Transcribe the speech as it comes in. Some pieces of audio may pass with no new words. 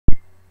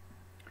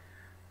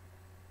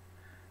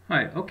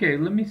Hi, okay,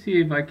 let me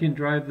see if I can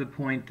drive the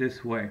point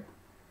this way.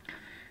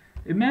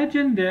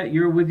 Imagine that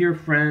you're with your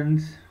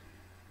friends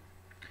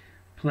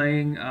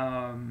playing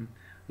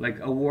like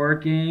a war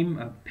game,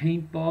 a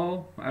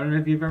paintball. I don't know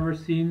if you've ever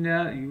seen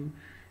that. You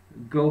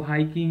go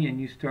hiking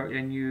and you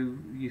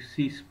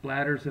see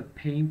splatters of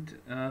paint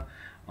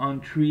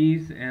on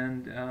trees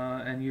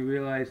and you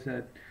realize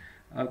that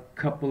a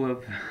couple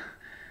of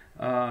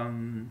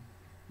um,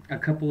 a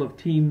couple of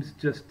teams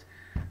just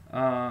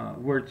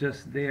were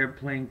just there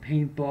playing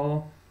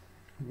paintball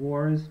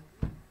wars.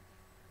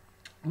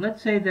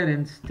 Let's say that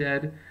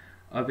instead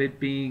of it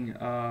being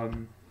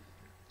um,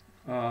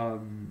 a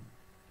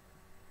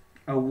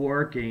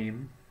war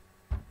game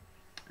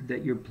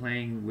that you're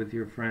playing with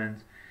your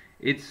friends,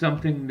 it's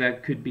something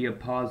that could be a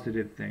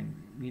positive thing.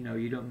 You know,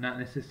 you don't not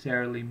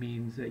necessarily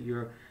means that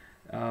your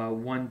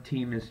one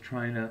team is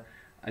trying to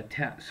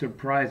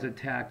surprise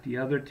attack the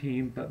other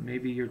team, but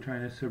maybe you're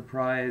trying to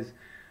surprise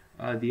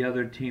the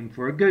other team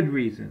for a good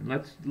reason.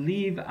 Let's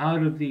leave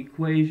out of the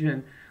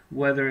equation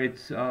whether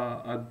it's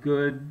a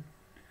good,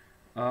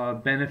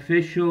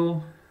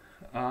 beneficial,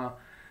 uh,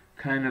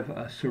 kind of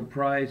a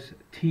surprise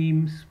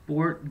team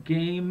sport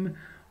game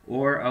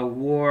or a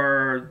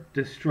war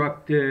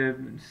destructive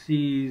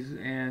seize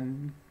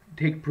and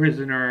take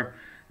prisoner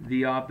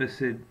the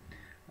opposite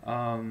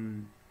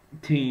um,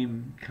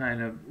 team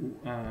kind of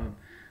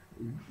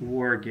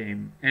war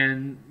game.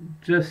 And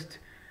just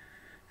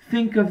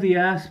think of the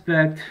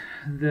aspect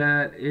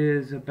that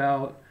is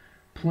about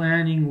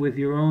planning with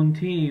your own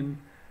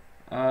team,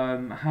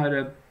 how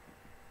to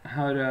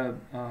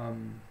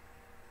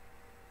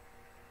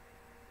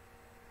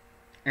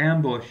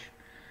ambush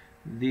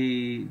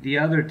the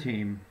other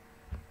team.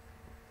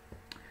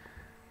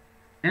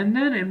 And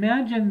then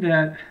imagine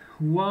that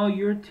while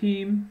your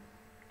team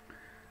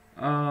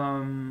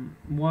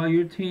while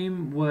your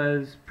team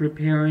was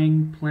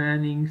preparing,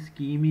 planning,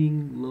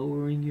 scheming,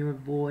 lowering your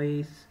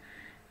voice,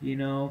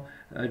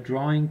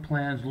 drawing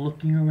plans,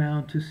 looking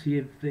around to see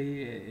if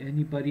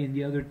anybody in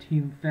the other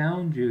team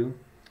found you,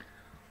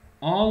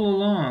 all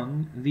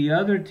along the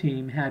other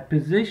team had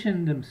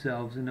positioned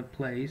themselves in a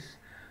place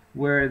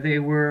where they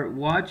were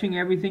watching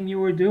everything you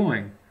were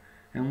doing.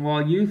 And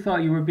while you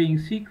thought you were being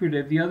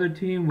secretive, the other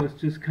team was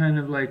just kind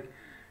of like,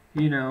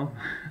 you know,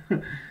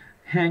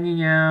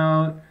 hanging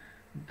out,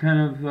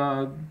 kind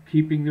of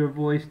keeping their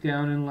voice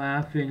down and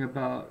laughing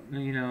about,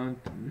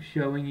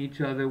 showing each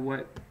other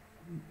what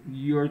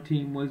your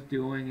team was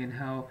doing and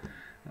how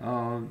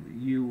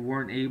you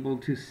weren't able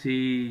to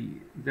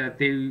see that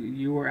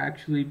you were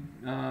actually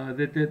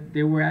that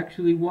they were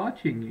actually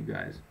watching you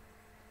guys.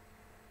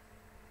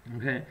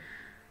 Okay,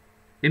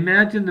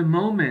 imagine the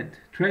moment.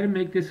 Try to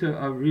make this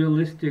a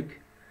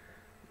realistic.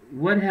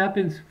 What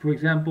happens, for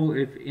example,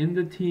 if in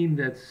the team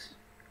that's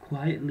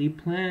quietly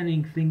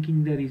planning,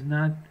 thinking that he's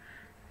not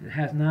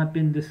has not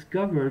been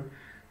discovered,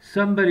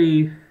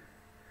 somebody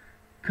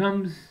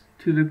comes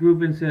to the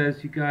group and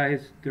says, "You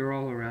guys, they're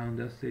all around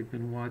us. They've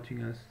been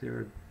watching us.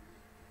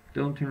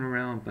 Don't turn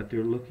around, but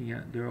they're looking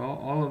at. They're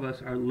all of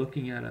us are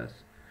looking at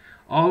us.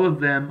 All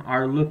of them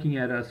are looking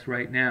at us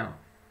right now."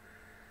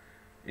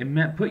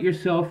 And put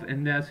yourself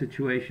in that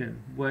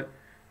situation. What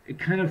it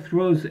kind of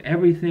throws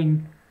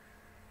everything.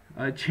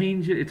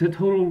 Change. It's a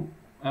total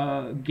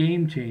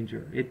game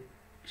changer. It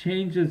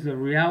changes the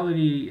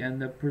reality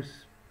and the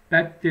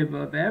perspective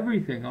of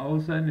everything. All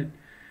of a sudden,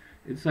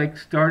 it's like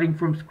starting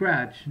from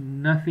scratch.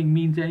 Nothing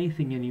means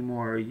anything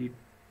anymore. You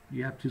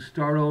have to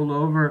start all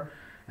over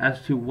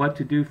as to what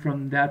to do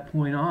from that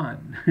point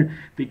on,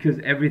 because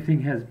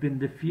everything has been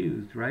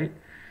diffused, right?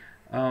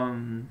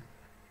 Um,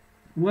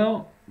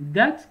 well,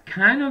 that's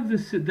kind of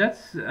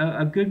that's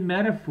a good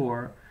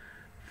metaphor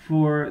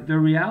for the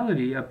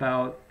reality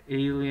about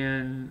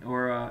alien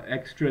or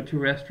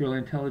extraterrestrial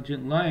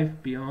intelligent life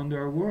beyond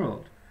our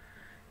world.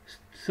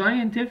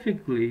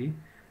 Scientifically,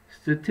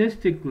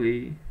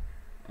 statistically,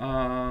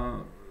 uh,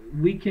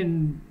 we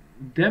can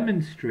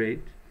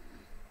demonstrate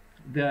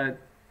that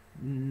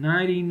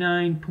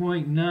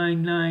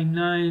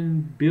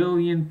 99.999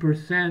 billion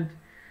percent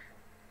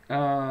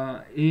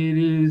it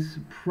is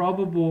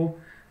probable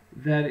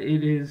that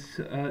it is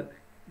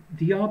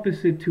the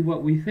opposite to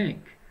what we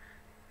think.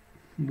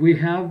 We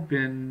have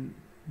been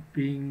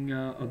being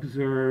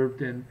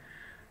observed, and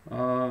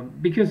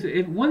because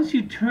once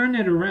you turn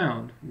it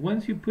around,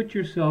 once you put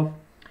yourself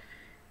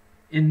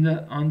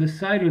on the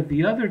side of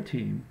the other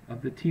team,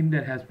 of the team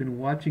that has been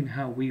watching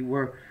how we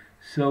were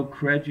so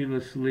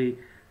credulously,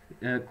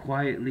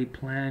 quietly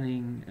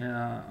planning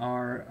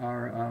our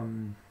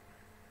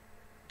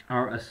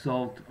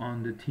assault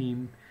on the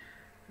team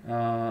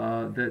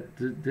that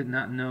did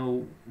not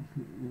know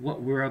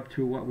what we're up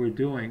to, what we're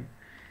doing,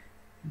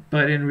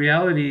 but in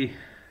reality,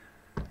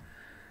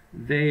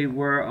 they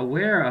were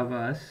aware of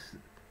us.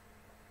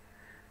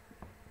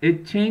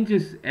 It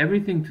changes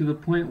everything to the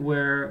point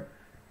where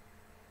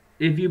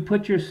if you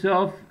put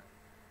yourself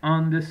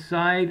on the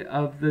side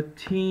of the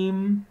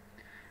team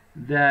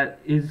that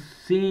is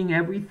seeing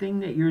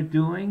everything that you're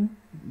doing,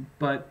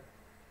 but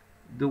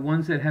the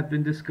ones that have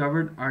been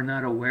discovered are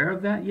not aware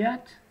of that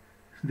yet.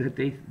 that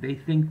they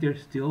think they're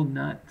still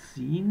not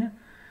seen,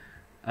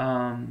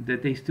 that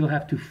they still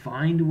have to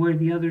find where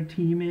the other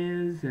team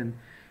is, and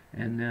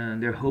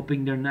they're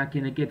hoping they're not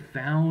going to get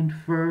found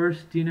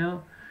first,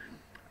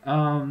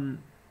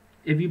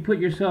 if you put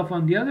yourself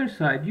on the other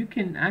side, you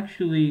can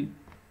actually,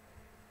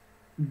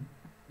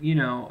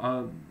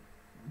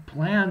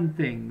 plan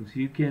things.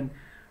 You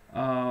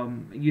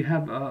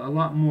have a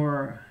lot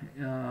more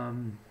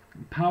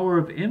power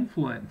of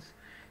influence.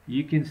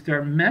 You can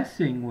start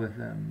messing with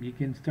them. You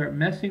can start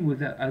messing with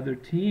that other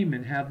team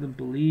and have them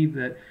believe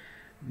that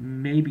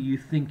maybe you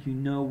think you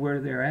know where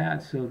they're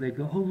at, so they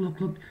go, "Oh,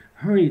 look,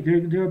 hurry!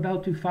 They're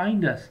about to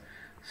find us,"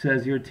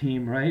 says your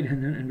team, right?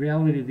 And then in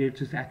reality, they're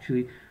just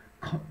actually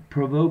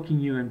provoking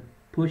you and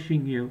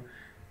pushing you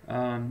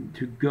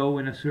to go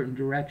in a certain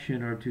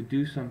direction or to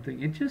do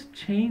something. It just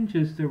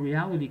changes the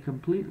reality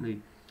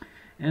completely.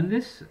 And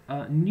this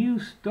new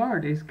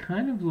start is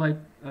kind of like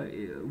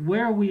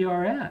where we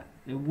are at,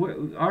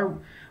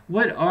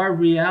 what our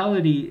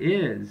reality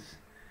is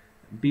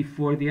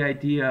before the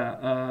idea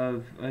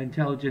of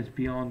intelligence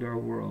beyond our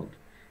world.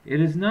 It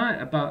is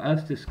not about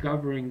us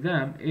discovering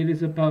them. It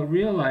is about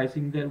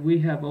realizing that we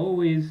have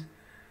always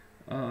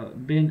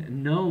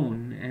been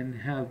known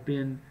and have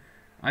been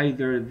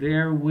either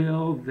their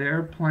will,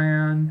 their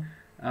plan,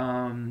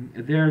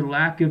 their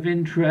lack of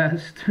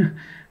interest.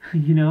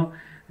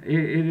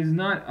 It is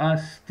not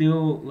us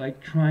still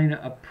like trying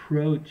to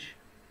approach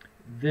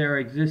their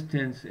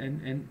existence,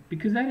 and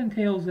because that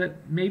entails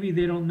that maybe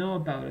they don't know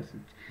about us.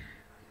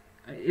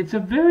 It's a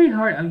very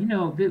hard,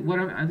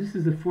 this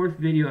is the fourth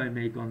video I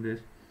make on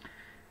this,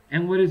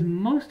 and what is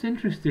most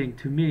interesting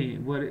to me,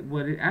 what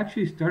it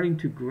actually is starting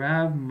to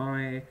grab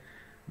my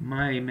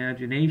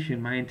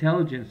imagination, my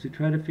intelligence, to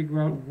try to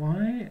figure out,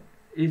 why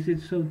is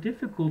it so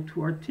difficult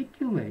to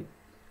articulate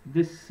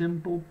this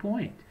simple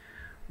point?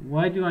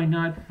 Why do I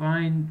not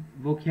find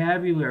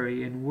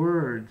vocabulary and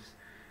words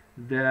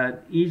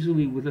that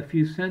easily, with a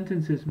few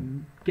sentences,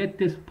 get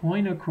this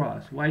point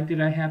across? Why did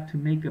I have to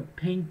make a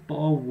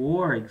paintball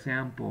war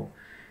example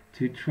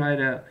to try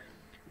to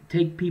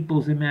take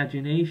people's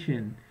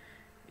imagination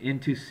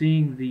into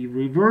seeing the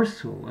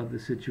reversal of the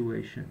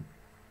situation?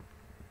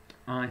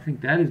 I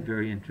think that is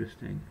very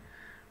interesting.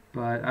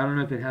 But I don't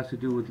know if it has to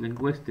do with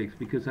linguistics,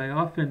 because I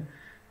often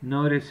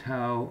notice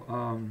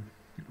how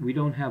we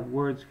don't have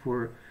words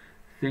for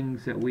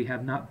things that we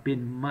have not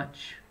been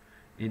much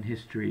in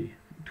history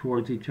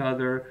towards each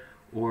other,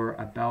 or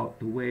about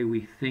the way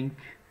we think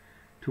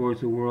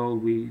towards the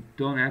world. We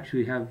don't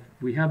actually have,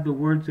 we have the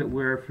words that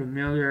we're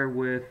familiar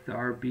with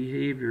our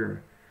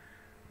behavior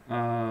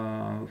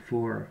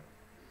for,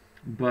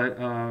 but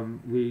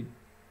we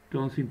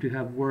don't seem to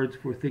have words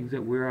for things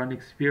that we're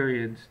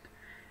unexperienced,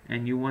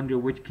 and you wonder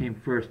which came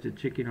first, the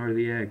chicken or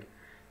the egg.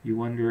 You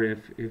wonder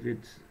if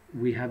it's,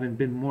 we haven't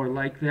been more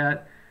like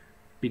that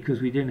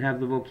because we didn't have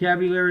the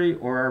vocabulary,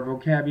 or our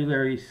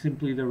vocabulary is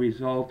simply the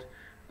result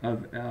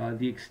of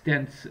the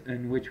extents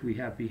in which we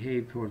have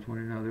behaved towards one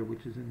another,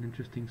 which is an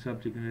interesting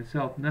subject in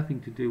itself, nothing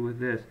to do with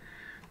this.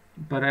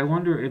 But I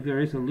wonder if there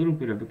is a little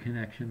bit of a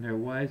connection there.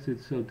 Why is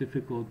it so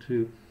difficult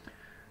to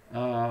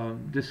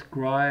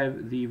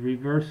describe the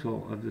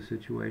reversal of the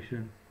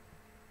situation,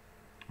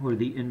 or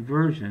the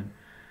inversion,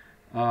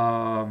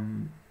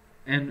 and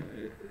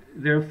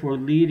therefore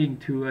leading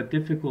to a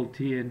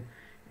difficulty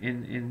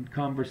in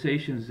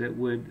conversations that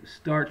would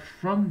start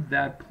from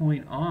that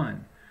point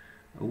on?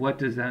 What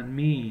does that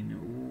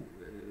mean?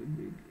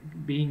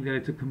 Being that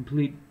it's a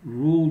complete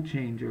rule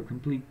changer, a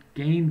complete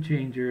game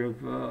changer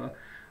of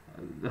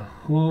the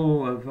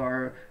whole of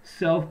our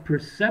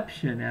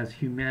self-perception as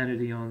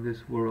humanity on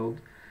this world.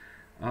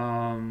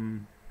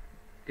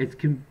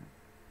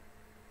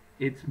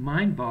 It's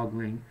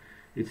mind-boggling.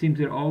 It seems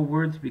that all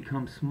words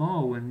become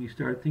small when you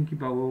start thinking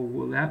about,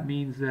 well, that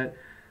means that,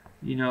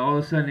 all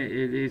of a sudden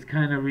it is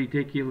kind of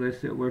ridiculous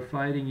that we're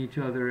fighting each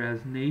other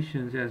as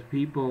nations, as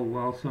people,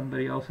 while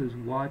somebody else is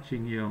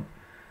watching you.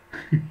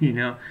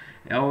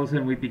 All of a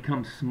sudden we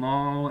become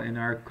small, and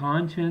our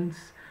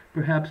conscience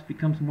perhaps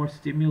becomes more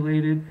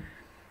stimulated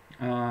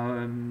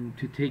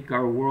to take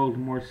our world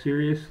more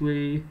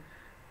seriously.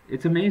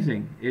 It's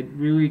amazing. It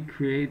really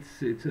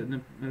creates, it's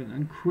an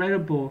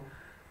incredible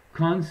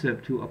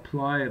concept to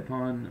apply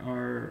upon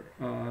our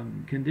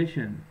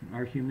condition,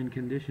 our human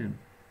condition.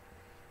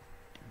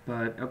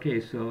 But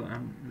okay, so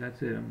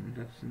that's it.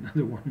 That's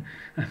another one.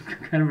 I'm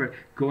kind of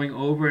going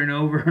over and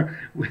over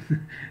with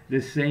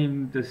the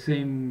same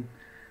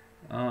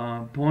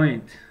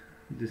point,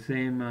 the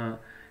same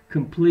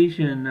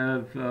completion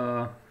of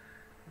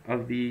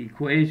the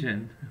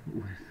equation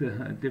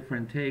with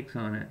different takes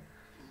on it.